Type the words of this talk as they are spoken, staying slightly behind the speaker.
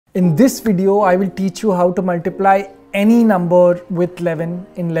In this video, I will teach you how to multiply any number with 11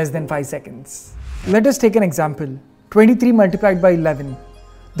 in less than 5 seconds. Let us take an example. 23 multiplied by 11.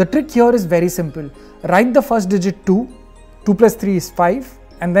 The trick here is very simple. Write the first digit 2, 2 plus 3 is 5,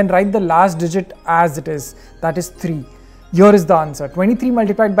 and then write the last digit as it is, that is 3. Here is the answer. 23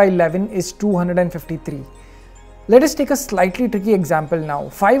 multiplied by 11 is 253. Let us take a slightly tricky example now.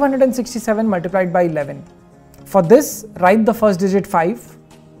 567 multiplied by 11. For this, write the first digit 5.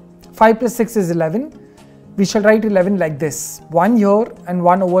 5 plus 6 is 11. We shall write 11 like this. 1 here and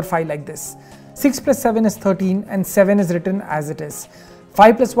 1 over 5 like this. 6 plus 7 is 13 and 7 is written as it is.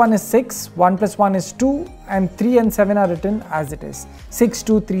 5 plus 1 is 6, 1 plus 1 is 2 and 3 and 7 are written as it is. 6,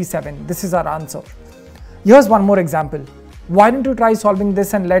 2, 3, 7. This is our answer. Here's one more example. Why don't you try solving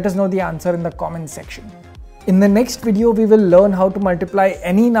this and let us know the answer in the comment section. In the next video, we will learn how to multiply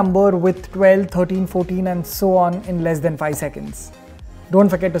any number with 12, 13, 14 and so on in less than 5 seconds. Don't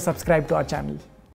forget to subscribe to our channel.